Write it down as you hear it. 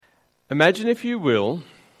Imagine, if you will,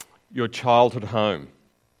 your childhood home,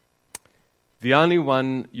 the only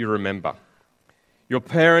one you remember. Your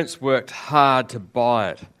parents worked hard to buy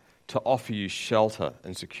it, to offer you shelter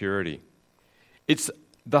and security. It's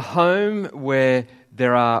the home where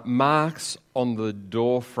there are marks on the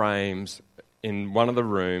door frames in one of the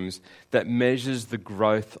rooms that measures the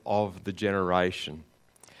growth of the generation.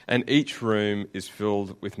 And each room is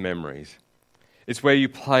filled with memories. It's where you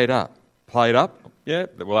played up. Played up? Yeah,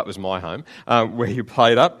 well, that was my home. Where you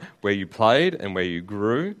played up, where you played, and where you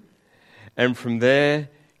grew. And from there,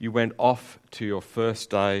 you went off to your first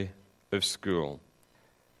day of school.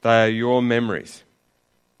 They are your memories,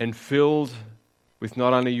 and filled with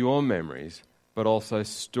not only your memories, but also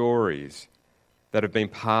stories that have been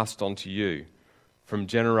passed on to you from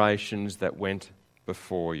generations that went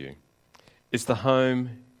before you. It's the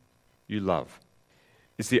home you love.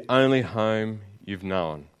 It's the only home you've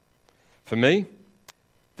known. For me,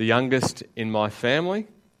 the youngest in my family,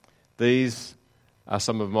 these are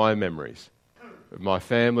some of my memories. Of my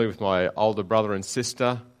family with my older brother and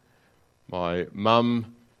sister, my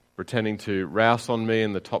mum pretending to rouse on me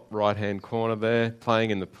in the top right-hand corner there,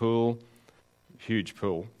 playing in the pool, huge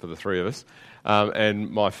pool for the three of us, and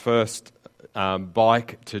my first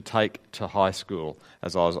bike to take to high school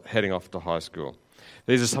as I was heading off to high school.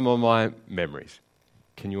 These are some of my memories.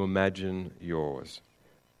 Can you imagine yours?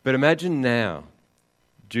 But imagine now,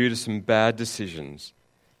 due to some bad decisions,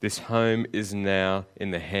 this home is now in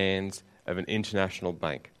the hands of an international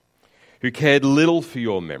bank who cared little for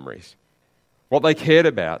your memories. What they cared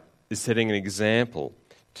about is setting an example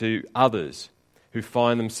to others who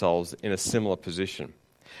find themselves in a similar position.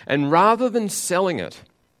 And rather than selling it,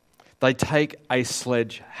 they take a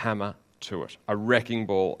sledgehammer to it, a wrecking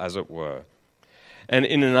ball as it were. And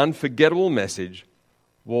in an unforgettable message,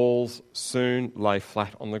 walls soon lay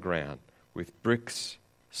flat on the ground with bricks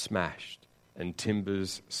smashed and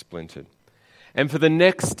timbers splintered. And for the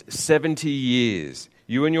next 70 years,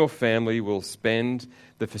 you and your family will spend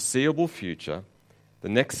the foreseeable future, the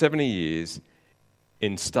next 70 years,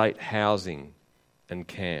 in state housing and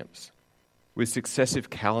camps, with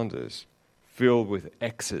successive calendars filled with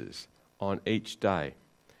X's on each day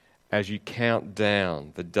as you count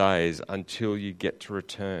down the days until you get to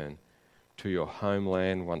return to your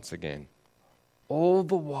homeland once again. All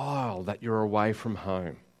the while that you're away from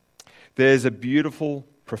home, there's a beautiful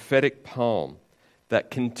prophetic poem that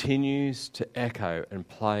continues to echo and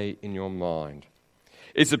play in your mind.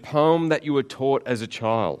 It's a poem that you were taught as a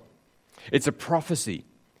child. It's a prophecy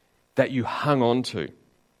that you hung on to.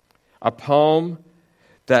 A poem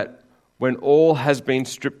that when all has been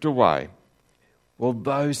stripped away, well,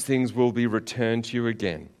 those things will be returned to you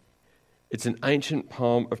again. It's an ancient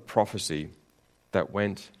poem of prophecy that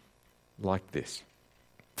went like this.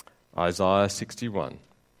 Isaiah 61,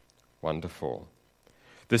 1-4.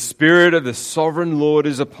 The Spirit of the Sovereign Lord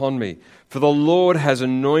is upon me, for the Lord has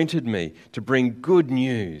anointed me to bring good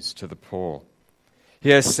news to the poor.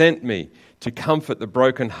 He has sent me to comfort the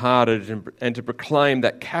brokenhearted and to proclaim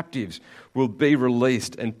that captives will be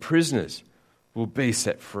released and prisoners will be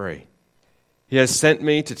set free. He has sent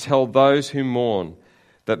me to tell those who mourn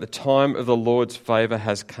that the time of the Lord's favour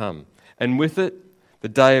has come, and with it the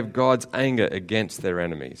day of God's anger against their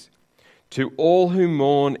enemies. To all who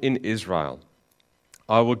mourn in Israel,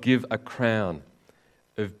 I will give a crown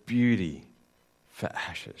of beauty for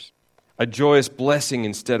ashes, a joyous blessing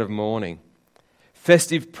instead of mourning,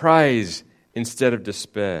 festive praise instead of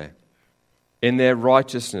despair. In their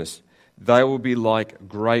righteousness, they will be like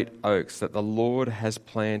great oaks that the Lord has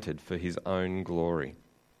planted for his own glory.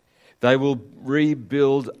 They will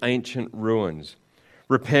rebuild ancient ruins,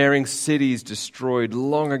 repairing cities destroyed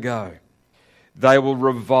long ago. They will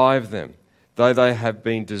revive them, though they have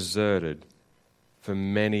been deserted for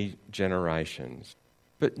many generations.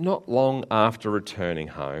 But not long after returning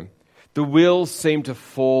home, the wheels seem to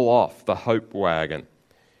fall off the hope wagon.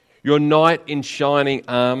 Your knight in shining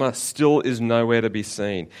armour still is nowhere to be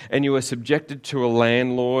seen, and you are subjected to a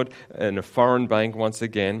landlord and a foreign bank once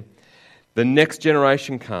again. The next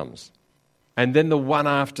generation comes, and then the one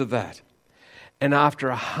after that. And after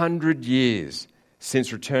 100 years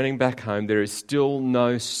since returning back home, there is still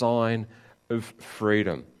no sign of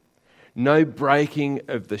freedom. No breaking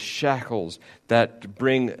of the shackles that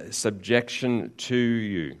bring subjection to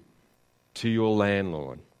you, to your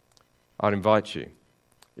landlord. I'd invite you,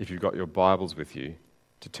 if you've got your Bibles with you,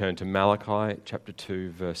 to turn to Malachi chapter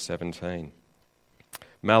 2, verse 17.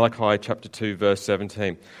 Malachi chapter 2, verse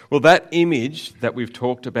 17. Well, that image that we've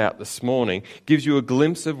talked about this morning gives you a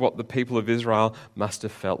glimpse of what the people of Israel must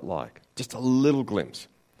have felt like. Just a little glimpse.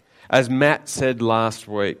 As Matt said last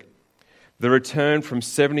week, the return from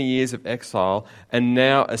 70 years of exile, and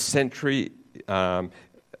now a century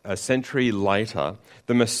later,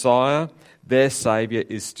 the Messiah, their Saviour,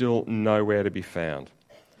 is still nowhere to be found.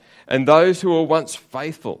 And those who were once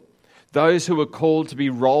faithful, those who were called to be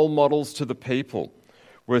role models to the people,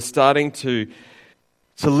 were starting to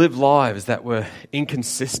live lives that were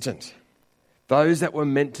inconsistent. Those that were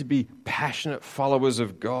meant to be passionate followers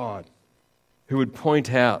of God, who would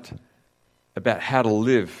point out about how to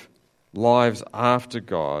live lives after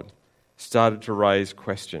God, started to raise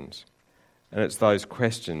questions. And it's those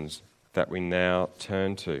questions that we now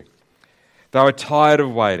turn to. They were tired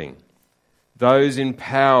of waiting. Those in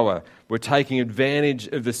power were taking advantage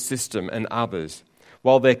of the system and others,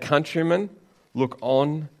 while their countrymen look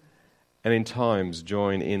on and in times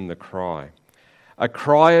join in the cry. A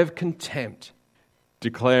cry of contempt,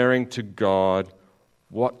 declaring to God,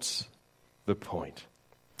 what's the point?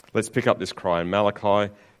 Let's pick up this cry in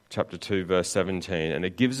Malachi chapter 2, verse 17, and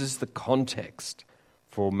it gives us the context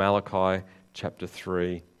for Malachi chapter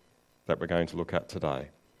 3 that we're going to look at today.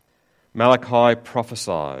 Malachi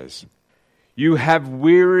prophesies, "You have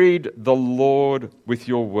wearied the Lord with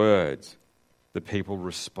your words." The people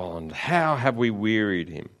respond, "How have we wearied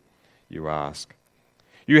him?" you ask.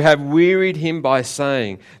 "You have wearied him by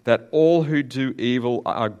saying that all who do evil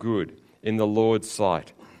are good in the Lord's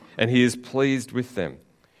sight, and he is pleased with them.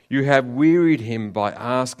 You have wearied him by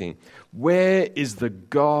asking, where is the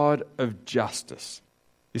God of justice?"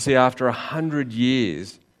 You see, after 100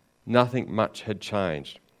 years, nothing much had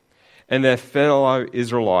changed. And their fellow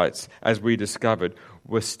Israelites, as we discovered,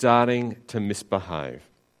 were starting to misbehave.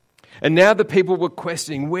 And now the people were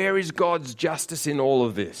questioning, where is God's justice in all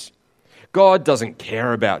of this? God doesn't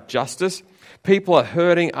care about justice. People are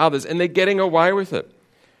hurting others and they're getting away with it.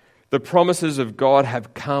 The promises of God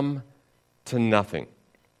have come to nothing.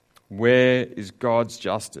 Where is God's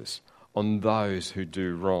justice on those who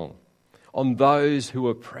do wrong, on those who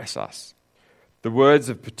oppress us? The words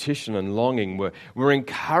of petition and longing were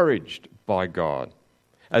encouraged by God.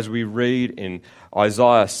 As we read in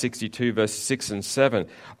Isaiah 62, verse 6 and 7,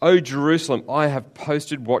 "O Jerusalem, I have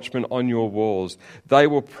posted watchmen on your walls. They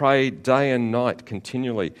will pray day and night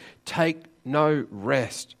continually. Take no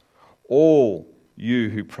rest, all you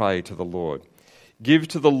who pray to the Lord. Give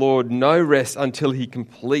to the Lord no rest until he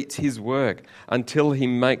completes his work, until he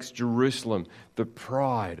makes Jerusalem the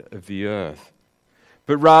pride of the earth."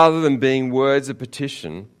 But rather than being words of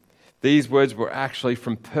petition, these words were actually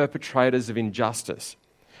from perpetrators of injustice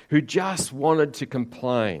who just wanted to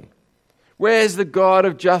complain. Where's the God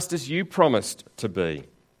of justice you promised to be?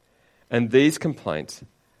 And these complaints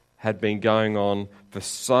had been going on for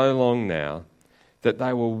so long now that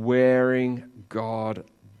they were wearing God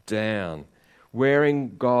down,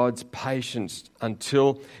 wearing God's patience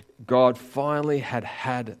until God finally had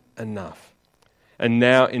had enough. And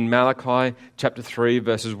now in Malachi chapter 3,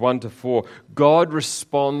 verses 1 to 4, God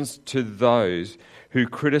responds to those who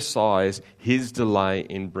criticize his delay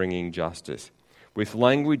in bringing justice with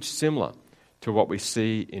language similar to what we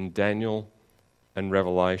see in Daniel and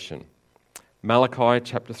Revelation. Malachi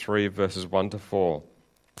chapter 3, verses 1 to 4.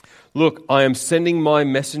 "Look, I am sending my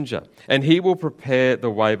messenger, and he will prepare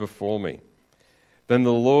the way before me. Then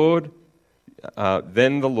the Lord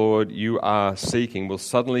you are seeking will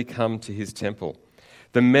suddenly come to his temple.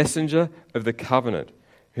 The messenger of the covenant,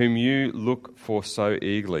 whom you look for so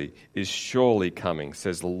eagerly, is surely coming,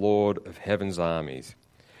 says the Lord of heaven's armies.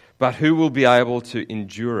 But who will be able to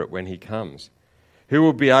endure it when he comes? Who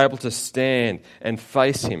will be able to stand and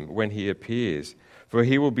face him when he appears? For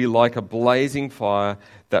he will be like a blazing fire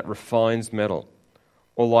that refines metal,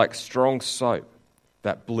 or like strong soap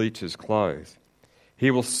that bleaches clothes.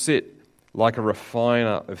 He will sit like a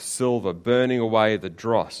refiner of silver, burning away the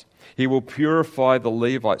dross. He will purify the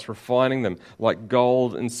Levites, refining them like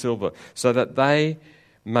gold and silver, so that they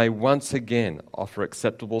may once again offer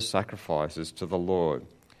acceptable sacrifices to the Lord.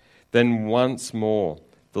 Then once more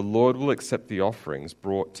the Lord will accept the offerings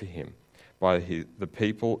brought to him by the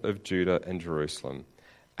people of Judah and Jerusalem,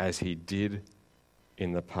 as he did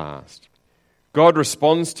in the past." God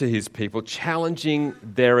responds to his people, challenging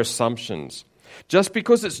their assumptions. Just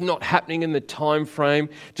because it's not happening in the time frame,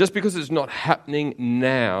 just because it's not happening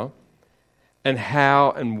now, and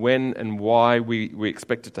how and when and why we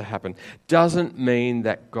expect it to happen, doesn't mean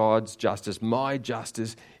that God's justice, my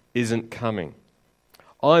justice, isn't coming.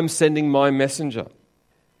 I'm sending my messenger.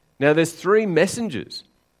 Now, there's 3 messengers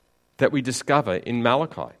that we discover in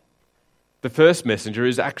Malachi. The first messenger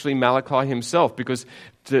is actually Malachi himself, because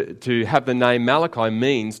to have the name Malachi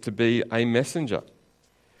means to be a messenger.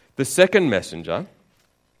 The second messenger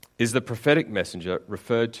is the prophetic messenger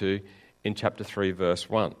referred to in chapter 3, verse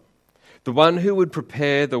 1. the one who would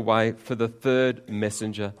prepare the way for the third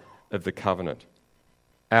messenger of the covenant.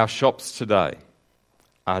 Our shops today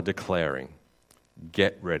are declaring,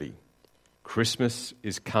 get ready. Christmas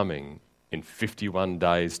is coming in 51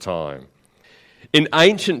 days' time. In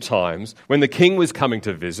ancient times, when the king was coming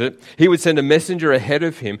to visit, he would send a messenger ahead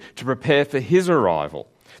of him to prepare for his arrival.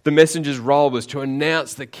 The messenger's role was to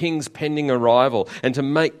announce the king's pending arrival and to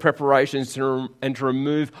make preparations and to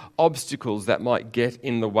remove obstacles that might get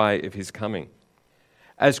in the way of his coming.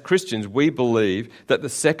 As Christians, we believe that the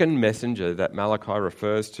second messenger that Malachi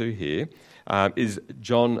refers to here is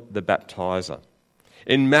John the Baptizer.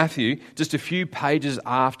 In Matthew, just a few pages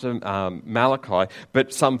after Malachi,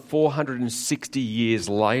 but some 460 years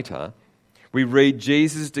later, we read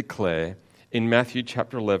Jesus declare in Matthew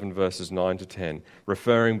chapter 11, verses 9 to 10,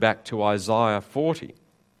 referring back to Isaiah 40.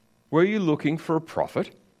 Were you looking for a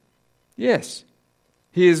prophet? Yes,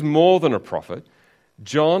 he is more than a prophet.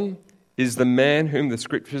 John is the man whom the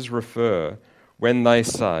scriptures refer when they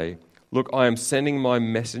say, look, I am sending my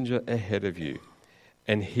messenger ahead of you,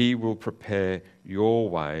 and he will prepare your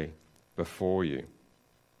way before you.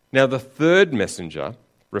 Now, the third messenger,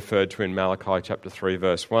 referred to in Malachi chapter 3,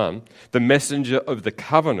 verse 1, the messenger of the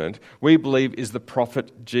covenant, we believe is the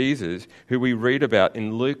prophet Jesus, who we read about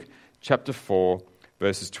in Luke chapter 4,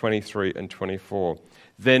 verses 23 and 24.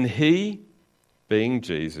 Then he, being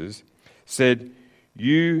Jesus, said,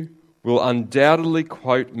 you will undoubtedly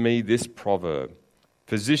quote me this proverb,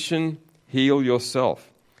 physician, heal yourself.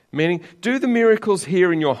 Meaning, do the miracles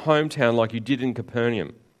here in your hometown like you did in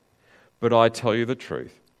Capernaum. But I tell you the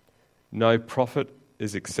truth, no prophet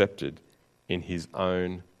is accepted in his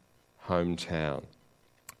own hometown.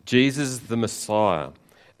 Jesus, the Messiah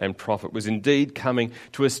and prophet, was indeed coming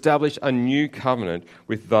to establish a new covenant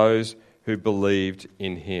with those who believed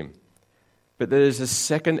in him. But there is a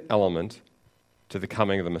second element to the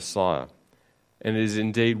coming of the Messiah, and it is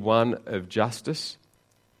indeed one of justice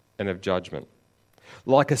and of judgment.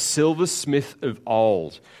 Like a silversmith of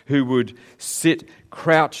old who would sit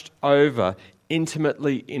crouched over,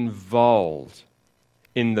 intimately involved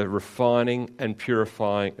in the refining and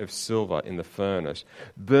purifying of silver in the furnace,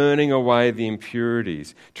 burning away the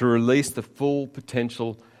impurities to release the full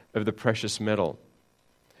potential of the precious metal.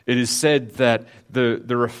 It is said that the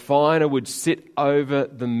refiner would sit over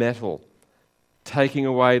the metal, taking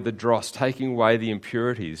away the dross, taking away the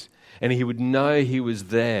impurities, and he would know he was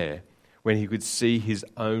there when he could see his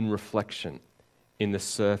own reflection in the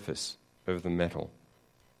surface of the metal.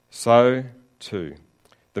 So, too,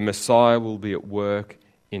 the Messiah will be at work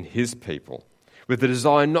in his people with the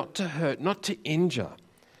desire not to hurt, not to injure,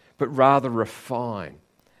 but rather refine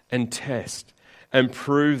and test and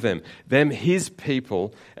prove them his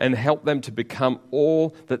people, and help them to become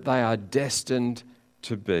all that they are destined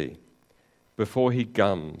to be before he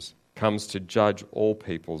comes to judge all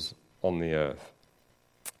peoples on the earth.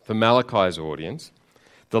 For Malachi's audience,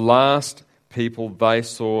 the last people they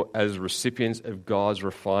saw as recipients of God's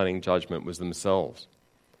refining judgment was themselves.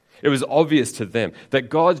 It was obvious to them that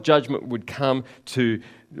God's judgment would come to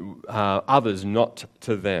others, not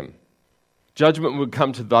to them. Judgment would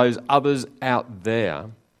come to those others out there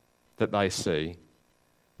that they see,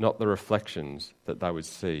 not the reflections that they would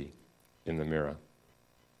see in the mirror.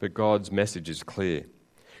 But God's message is clear.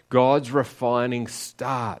 God's refining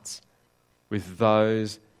starts with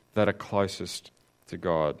those that are closest to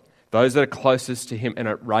God, those that are closest to him, and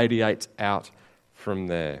it radiates out from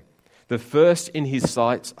there. The first in his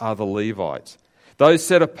sights are the Levites, those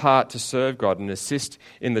set apart to serve God and assist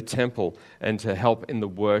in the temple and to help in the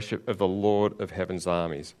worship of the Lord of heaven's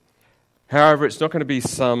armies. However, it's not going to be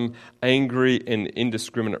some angry and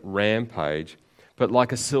indiscriminate rampage, but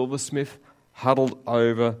like a silversmith huddled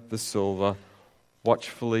over the silver,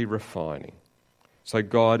 watchfully refining. So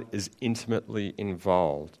God is intimately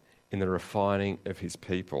involved in the refining of his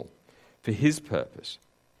people for his purpose,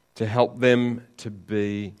 to help them to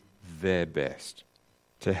be their best,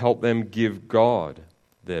 to help them give God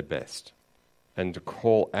their best, and to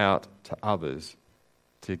call out to others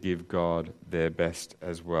to give God their best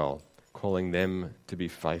as well, calling them to be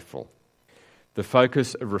faithful. The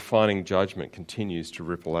focus of refining judgment continues to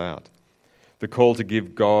ripple out. The call to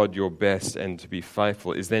give God your best and to be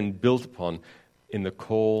faithful is then built upon in the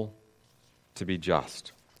call to be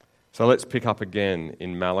just. So let's pick up again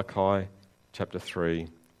in Malachi chapter 3,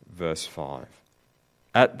 verse 5.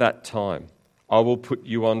 At that time, I will put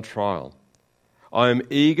you on trial. I am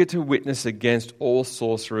eager to witness against all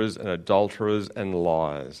sorcerers and adulterers and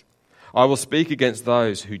liars. I will speak against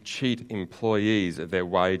those who cheat employees of their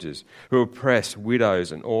wages, who oppress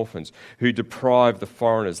widows and orphans, who deprive the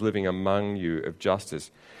foreigners living among you of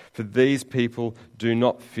justice. For these people do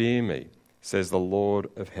not fear me, says the Lord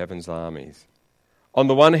of heaven's armies. On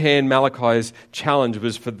the one hand, Malachi's challenge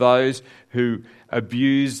was for those who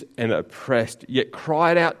abused and oppressed, yet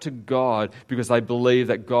cried out to God because they believed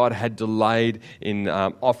that God had delayed in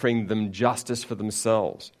offering them justice for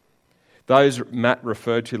themselves. Those Matt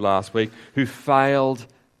referred to last week who failed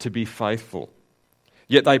to be faithful.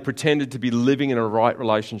 Yet they pretended to be living in a right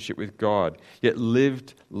relationship with God, yet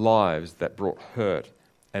lived lives that brought hurt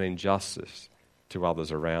and injustice to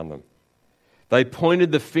others around them. They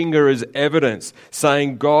pointed the finger as evidence,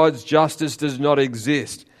 saying God's justice does not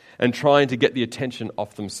exist, and trying to get the attention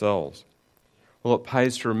off themselves. Well, it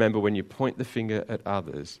pays to remember when you point the finger at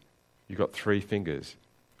others, you've got three fingers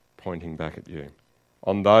pointing back at you.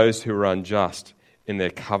 On those who are unjust in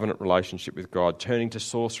their covenant relationship with God, turning to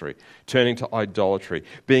sorcery, turning to idolatry,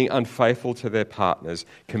 being unfaithful to their partners,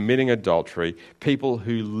 committing adultery, people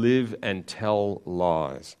who live and tell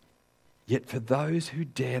lies. Yet for those who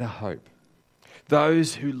dare to hope,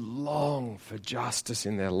 those who long for justice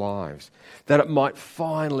in their lives, that it might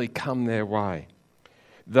finally come their way,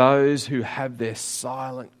 those who have their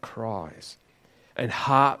silent cries and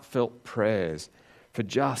heartfelt prayers for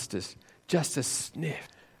justice, just a sniff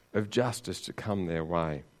of justice to come their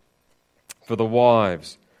way. For the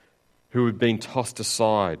wives who had been tossed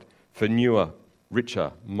aside for newer,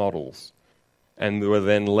 richer models and were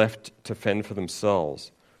then left to fend for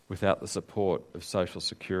themselves without the support of social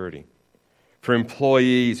security. For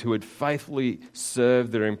employees who had faithfully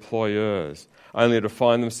served their employers only to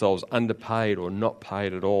find themselves underpaid or not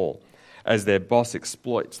paid at all as their boss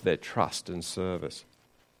exploits their trust and service.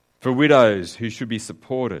 For widows who should be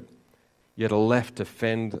supported yet are left to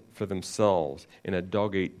fend for themselves in a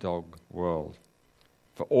dog-eat-dog world.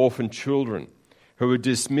 For orphan children who were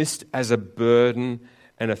dismissed as a burden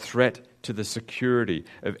and a threat to the security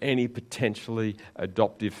of any potentially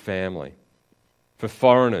adoptive family. For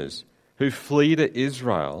foreigners who flee to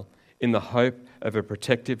Israel in the hope of a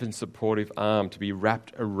protective and supportive arm to be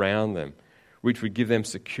wrapped around them, which would give them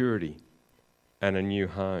security and a new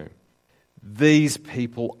home. These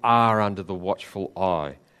people are under the watchful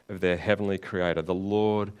eye of their heavenly Creator, the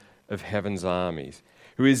Lord of heaven's armies,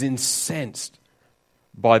 who is incensed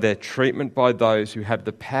by their treatment by those who have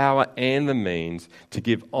the power and the means to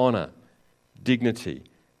give honour, dignity,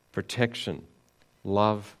 protection,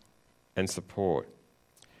 love and support.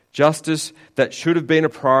 Justice that should have been a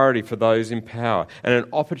priority for those in power and an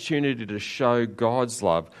opportunity to show God's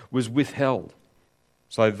love was withheld.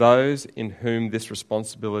 So those in whom this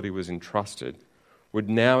responsibility was entrusted would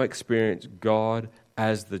now experience God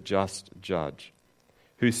as the just judge,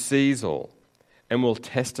 who sees all and will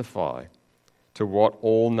testify to what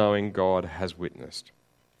all-knowing God has witnessed.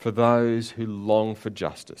 For those who long for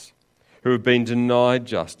justice, who have been denied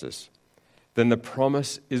justice, then the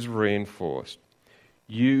promise is reinforced.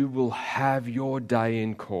 You will have your day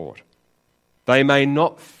in court. They may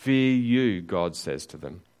not fear you, God says to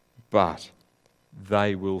them, but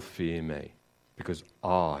they will fear me, because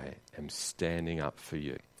I am standing up for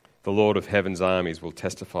you. The Lord of heaven's armies will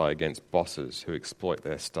testify against bosses who exploit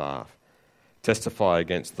their staff, testify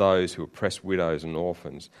against those who oppress widows and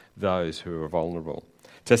orphans, those who are vulnerable,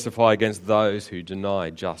 testify against those who deny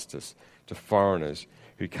justice to foreigners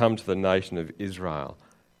who come to the nation of Israel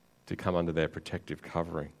to come under their protective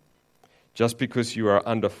covering. Just because you are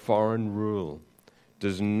under foreign rule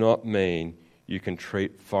does not mean you can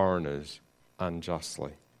treat foreigners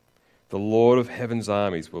unjustly. The Lord of heaven's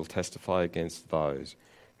armies will testify against those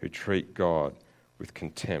who treat God with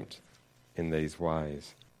contempt in these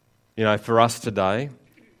ways. You know, for us today,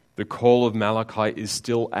 the call of Malachi is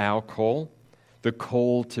still our call, the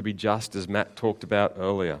call to be just, as Matt talked about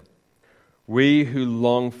earlier. We who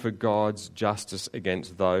long for God's justice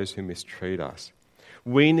against those who mistreat us,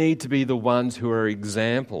 we need to be the ones who are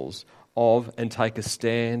examples of and take a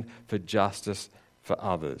stand for justice for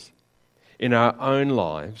others. In our own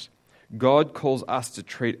lives, God calls us to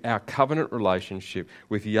treat our covenant relationship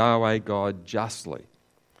with Yahweh God justly,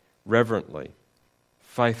 reverently,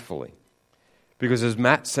 faithfully. Because as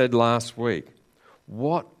Matt said last week,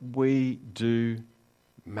 what we do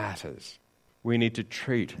matters. We need to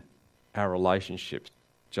treat our relationships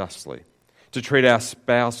justly, to treat our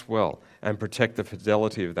spouse well and protect the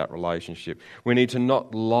fidelity of that relationship. We need to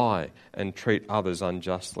not lie and treat others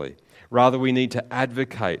unjustly. Rather, we need to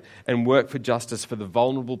advocate and work for justice for the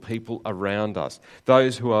vulnerable people around us,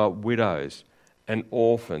 those who are widows and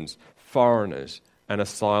orphans, foreigners and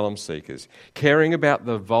asylum seekers. Caring about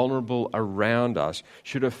the vulnerable around us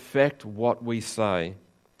should affect what we say,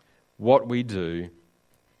 what we do,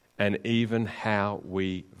 and even how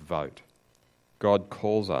we vote. God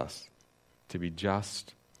calls us to be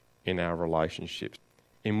just in our relationships,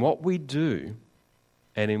 in what we do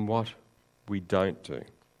and in what we don't do.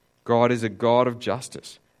 God is a God of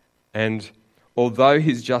justice. And although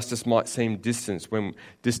his justice might seem distant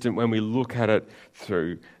when we look at it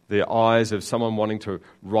through the eyes of someone wanting to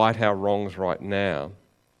right our wrongs right now,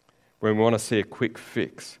 when we want to see a quick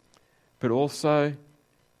fix, but also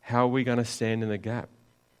how are we going to stand in the gap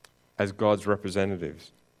as God's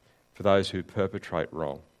representatives for those who perpetrate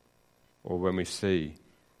wrong or when we see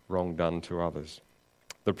wrong done to others.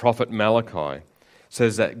 The prophet Malachi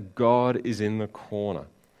says that God is in the corner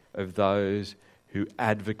of those who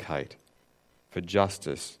advocate for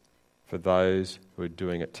justice for those who are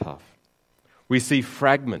doing it tough. We see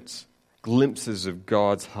fragments, glimpses of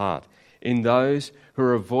God's heart in those who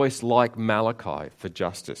are a voice like Malachi for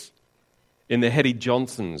justice, in the Hetty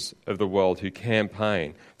Johnsons of the world who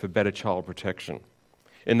campaign for better child protection,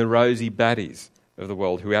 in the Rosie Batties of the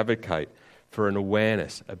world who advocate for an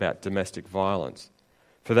awareness about domestic violence,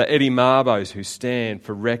 for the Eddie Marbos who stand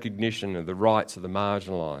for recognition of the rights of the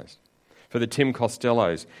marginalised, for the Tim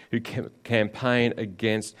Costellos who campaign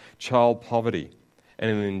against child poverty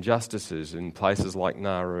and injustices in places like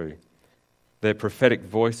Nauru. They're prophetic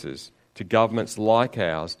voices to governments like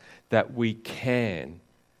ours that we can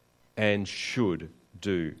and should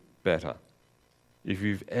do better. If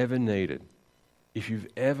you've ever needed, if you've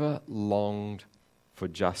ever longed for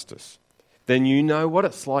justice, then you know what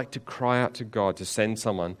it's like to cry out to God to send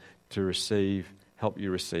someone to help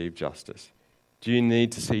you receive justice. Do you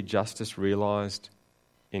need to see justice realised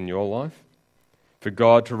in your life? For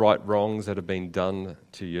God to right wrongs that have been done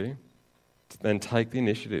to you? Then take the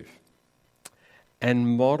initiative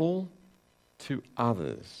and model to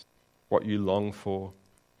others what you long for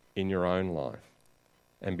in your own life,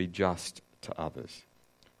 and be just to others,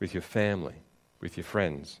 with your family, with your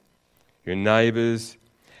friends, your neighbours,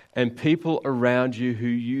 and people around you who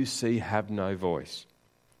you see have no voice.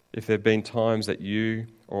 If there have been times that you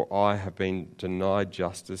or I have been denied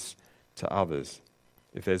justice to others,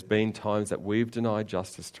 if there's been times that we've denied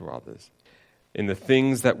justice to others, in the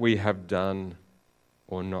things that we have done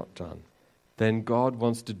or not done, then God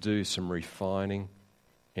wants to do some refining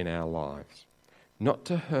in our lives. Not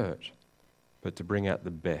to hurt, but to bring out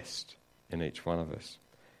the best in each one of us.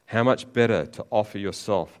 How much better to offer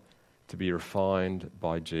yourself to be refined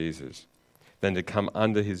by Jesus than to come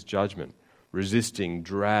under his judgment, resisting,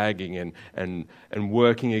 dragging, and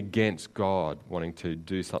working against God, wanting to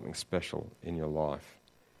do something special in your life.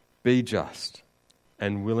 Be just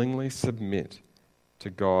and willingly submit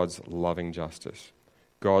to God's loving justice.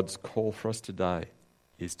 God's call for us today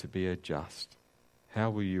is to be a just.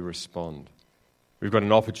 How will you respond? We've got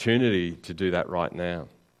an opportunity to do that right now.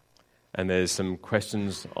 And there's some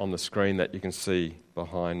questions on the screen that you can see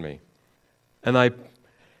behind me. And they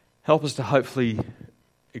help us to hopefully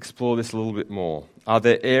explore this a little bit more. Are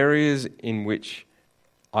there areas in which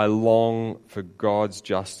I long for God's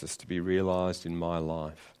justice to be realised in my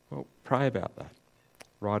life? Well, pray about that.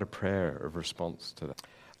 Write a prayer of response to that.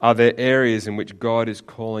 Are there areas in which God is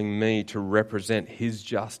calling me to represent his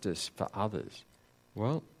justice for others?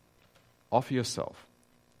 Well, offer yourself.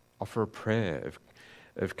 Offer a prayer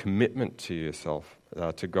of commitment to yourself,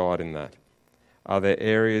 to God in that. Are there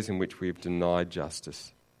areas in which we've denied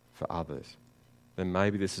justice for others? Then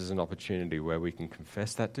maybe this is an opportunity where we can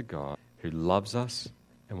confess that to God, who loves us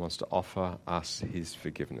and wants to offer us his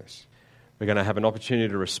forgiveness. We're going to have an opportunity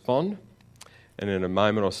to respond, and in a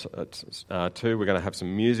moment or two, we're going to have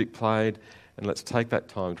some music played, and let's take that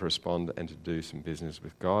time to respond and to do some business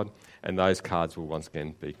with God. And those cards will once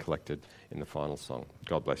again be collected in the final song.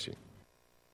 God bless you.